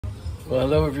Well,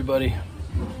 hello everybody.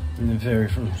 In the very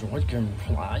first,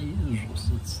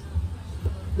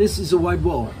 this is a white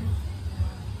wall,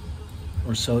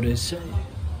 or so they say.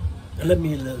 And let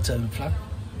me tell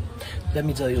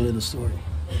you a little story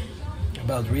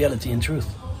about reality and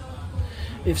truth.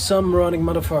 If some moronic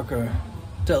motherfucker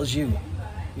tells you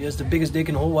he has the biggest dick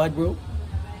in the whole wide world,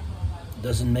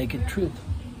 doesn't make it truth.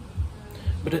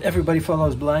 But that everybody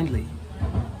follows blindly,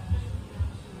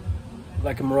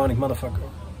 like a moronic motherfucker,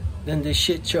 then this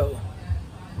shit show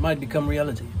might become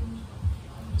reality.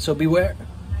 So beware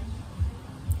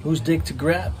whose dick to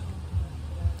grab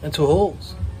and to hold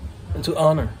and to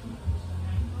honor.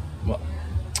 Well,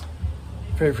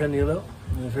 very friendly hello.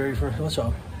 Very friendly. What's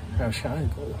up?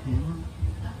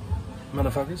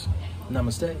 Motherfuckers.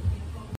 Namaste.